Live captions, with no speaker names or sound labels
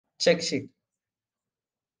Check sheet.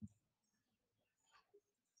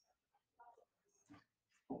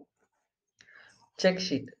 Check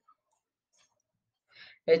sheet.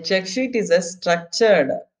 A check sheet is a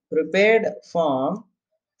structured, prepared form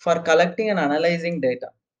for collecting and analyzing data.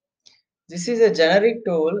 This is a generic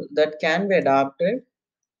tool that can be adapted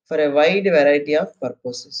for a wide variety of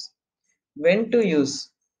purposes. When to use?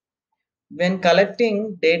 When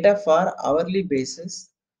collecting data for hourly basis,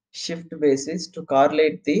 shift basis to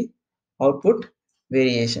correlate the output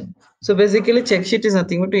variation. So basically, check sheet is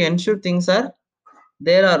nothing but to ensure things are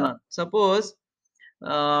there or not. Suppose,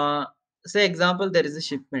 say example, there is a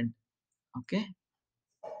shipment. Okay,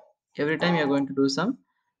 every time you are going to do some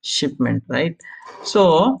shipment, right?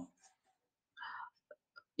 So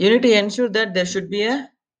you need to ensure that there should be a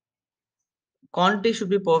quantity should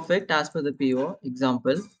be perfect as per the PO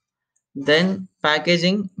example. Then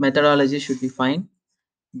packaging methodology should be fine.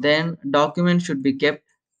 Then document should be kept.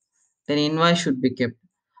 Then invoice should be kept.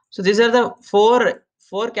 So these are the four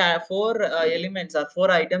elements or four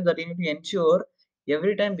items that you need to ensure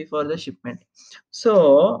every time before the shipment.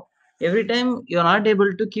 So every time you're not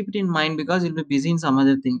able to keep it in mind because you'll be busy in some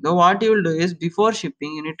other thing. So what you will do is before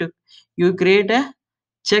shipping, you create a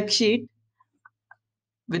check sheet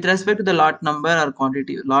with respect to the lot number or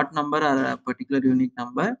quantity, lot number or a particular unique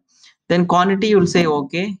number. Then quantity you will say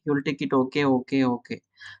okay, you will take it okay, okay, okay.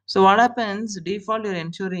 So what happens, default you're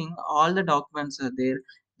ensuring all the documents are there,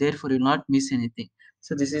 therefore you'll not miss anything.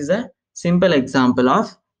 So this is a simple example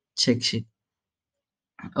of check sheet.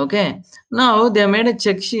 Okay, now they made a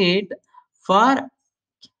check sheet for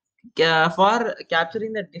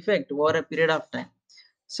capturing the defect over a period of time.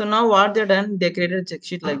 So now what they done, they created a check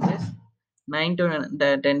sheet like this: 9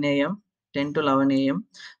 to 10 a.m., 10 to 11 a.m.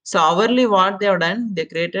 So hourly what they have done, they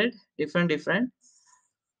created different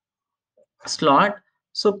slot.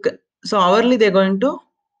 So hourly they're going to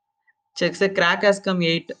check. Say crack has come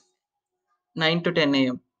 8, 9 to 10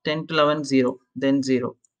 a.m., 10 to 11, 0, then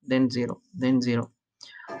 0, then 0, then 0.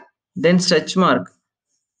 Then stretch mark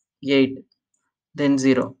 8, then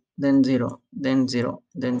 0, then 0, then 0,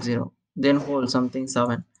 then 0, then whole something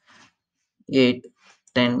 7, 8,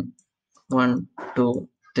 10, 1, 2,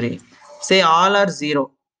 3. Say all are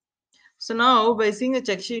 0. So now by seeing a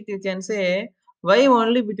check sheet, you can say why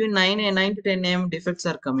only between 9 and 9 to 10 a.m. defects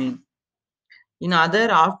are coming. In other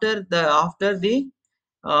after the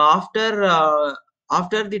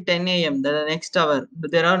 10 a.m. the next hour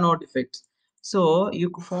there are no defects. So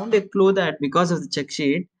you found a clue that because of the check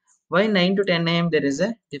sheet, why 9 to 10 a.m. there is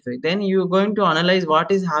a defect. Then you're going to analyze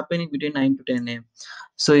what is happening between 9 to 10 a.m.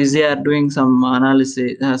 So is they are doing some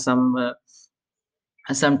analysis, some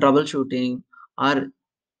troubleshooting, or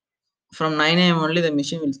from 9 a.m. only the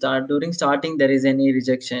machine will start. During starting there is any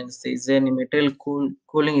rejections, is there any material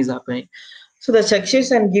cooling is happening. So the check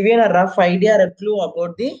sheets and give you a rough idea or a clue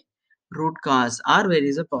about the root cause or where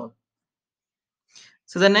is the problem.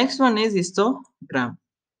 So the next one is histogram.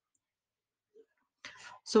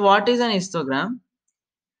 So what is an histogram?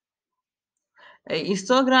 A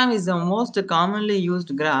histogram is the most commonly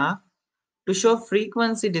used graph to show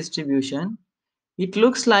frequency distribution. It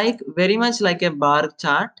looks like very much like a bar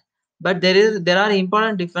chart, but there are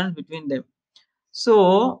important difference between them.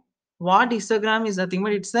 So what histogram is nothing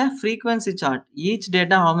but it's a frequency chart. Each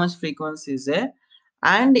data how much frequency is there,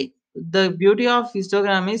 and the beauty of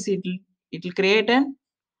histogram is it will create an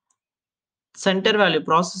center value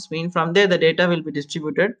process mean. From there the data will be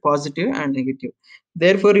distributed positive and negative.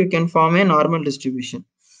 Therefore you can form a normal distribution.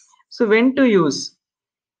 So when to use?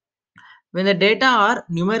 When the data are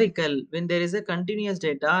numerical, when there is a continuous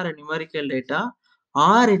data or a numerical data,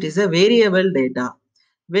 or it is a variable data.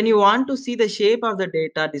 When you want to see the shape of the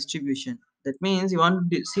data distribution, that means you want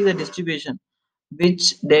to see the distribution,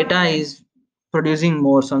 which data is producing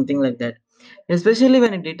more, something like that. Especially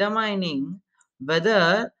when determining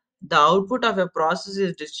whether the output of a process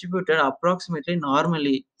is distributed approximately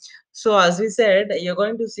normally. So as we said, you're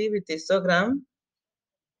going to see with histogram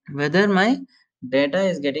whether my data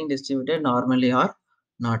is getting distributed normally or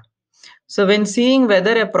not. So when seeing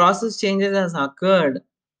whether a process changes has occurred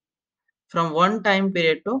from one time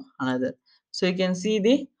period to another, so you can see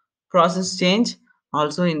the process change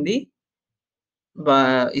also in the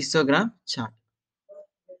histogram chart.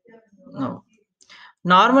 Now,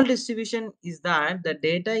 normal distribution is that the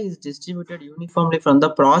data is distributed uniformly from the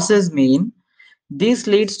process mean. This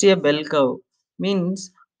leads to a bell curve,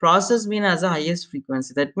 means process mean has the highest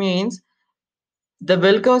frequency. That means the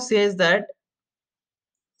bell curve says that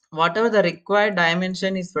whatever the required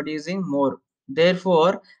dimension is producing more.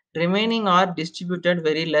 Therefore, remaining are distributed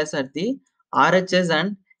very less at the RHS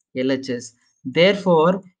and LHS.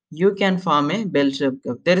 Therefore, you can form a bell shape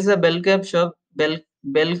curve. There is a bell curve shape.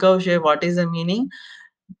 Bell curve shape. What is the meaning?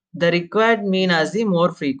 The required mean as the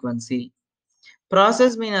more frequency.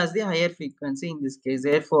 Process mean as the higher frequency in this case.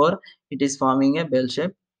 Therefore, it is forming a bell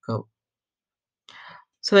shape curve.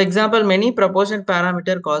 So example, many proportion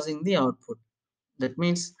parameter causing the output. That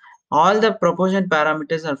means all the proportion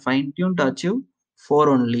parameters are fine-tuned to achieve 4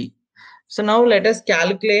 only. So now let us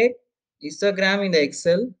calculate histogram in the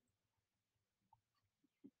Excel.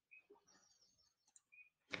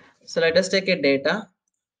 So let us take a data.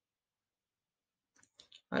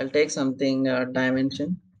 I'll take something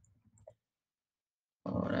dimension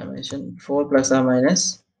 4 plus or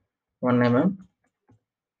minus 1 mm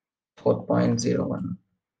 4.01.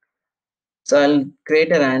 So I'll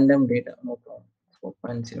create a random data. No problem.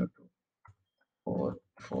 4.02 4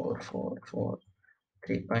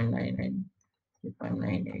 3.99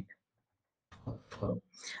 3.98.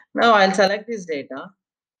 Now I'll select this data,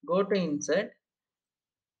 go to insert,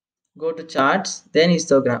 go to charts, then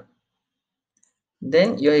histogram.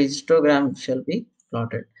 Then your histogram shall be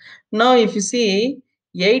plotted. Now if you see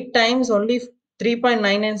 8 times only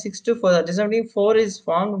 3.9962 for that, meaning 4 is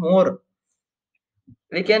formed more.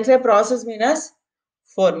 We can say process mean as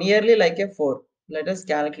 4, nearly like a 4. Let us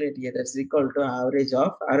calculate here. That's equal to average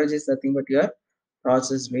is nothing but your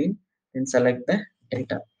process mean. Then select the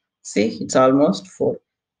data. See, it's almost 4.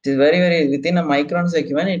 It is very within a micron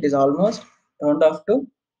second. It is almost round off to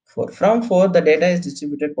 4. From 4, the data is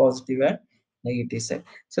distributed positive and negative side.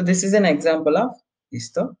 So this is an example of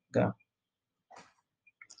histogram.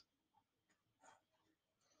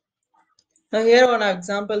 Now here one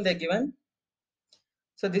example they given.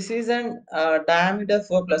 So this is an diameter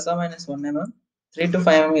 4 plus or minus 1 mm. 3 to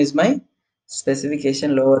 5 mm is my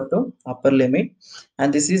specification lower to upper limit.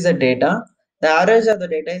 And this is the data. The average of the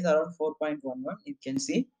data is around 4.11. You can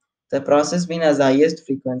see the process mean as the highest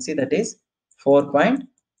frequency, that is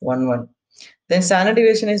 4.11. Then standard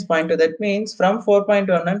deviation is 0.2. That means from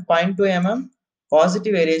 4.11, 0.2 mm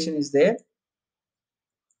positive variation is there.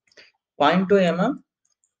 0.2 mm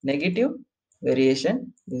negative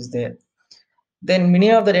variation is there. Then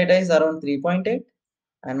minimum of the data is around 3.8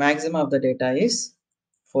 and maximum of the data is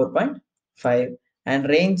 4.5 and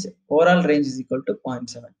range, overall range is equal to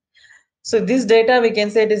 0.7. So this data we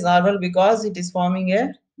can say it is normal because it is forming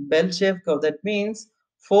a bell shaped curve. That means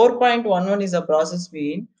 4.11 is a process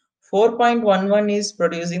mean, 4.11 is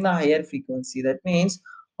producing the higher frequency. That means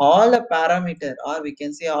all the parameter, or we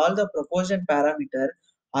can say all the proportion parameter,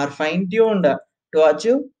 are fine tuned to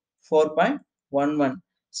achieve 4.11.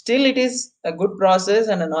 Still it is a good process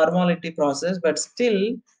and a normality process, but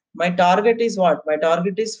still my target is what? My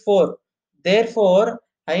target is 4. Therefore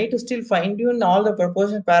I need to still fine tune all the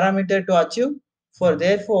proportion parameter to achieve 4.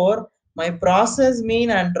 Therefore my process mean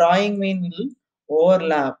and drawing mean will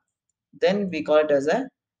overlap. Then we call it as a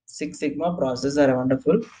Six Sigma process, or a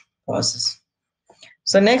wonderful process.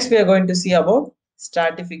 So next we are going to see about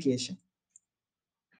stratification.